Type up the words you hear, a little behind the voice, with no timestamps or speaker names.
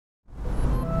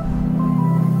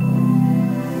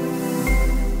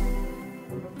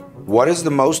What is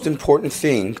the most important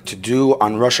thing to do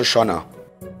on Rosh Hashanah?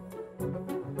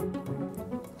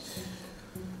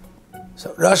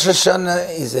 So Rosh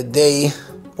Hashanah is a day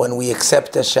when we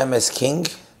accept Hashem as King,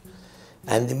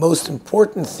 and the most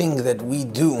important thing that we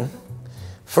do,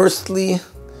 firstly,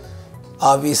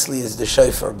 obviously, is the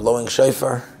shofar, blowing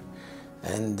shofar,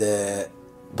 and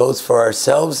both for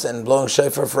ourselves and blowing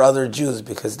shofar for other Jews,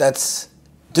 because that's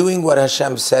doing what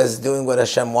Hashem says, doing what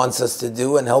Hashem wants us to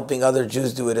do, and helping other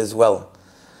Jews do it as well.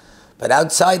 But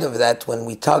outside of that, when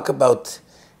we talk about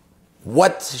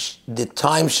what the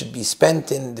time should be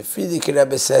spent in, the Frierdiker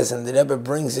Rebbe says, and the Rebbe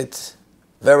brings it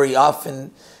very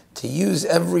often, to use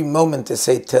every moment to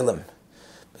say Tehillim.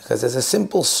 Because as a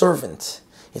simple servant,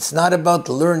 it's not about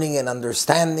learning and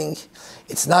understanding,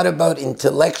 it's not about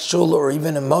intellectual or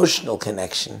even emotional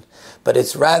connection, but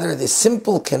it's rather the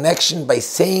simple connection by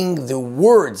saying the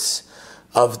words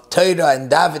of Torah and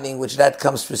davening, which that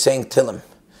comes through saying Tehillim.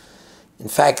 In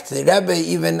fact, the Rebbe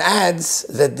even adds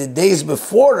that the days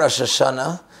before Rosh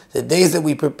Hashanah, the days that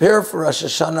we prepare for Rosh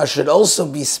Hashanah, should also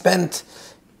be spent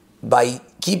by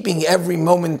keeping every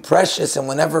moment precious and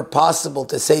whenever possible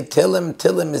to say Tehillim.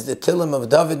 Tehillim is the Tehillim of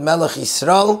David Melech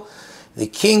Yisrael, the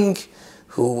king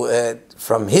who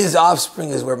from his offspring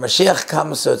is where Mashiach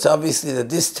comes. So it's obviously that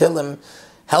this Tehillim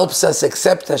helps us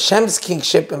accept Hashem's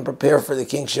kingship and prepare for the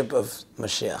kingship of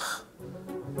Mashiach.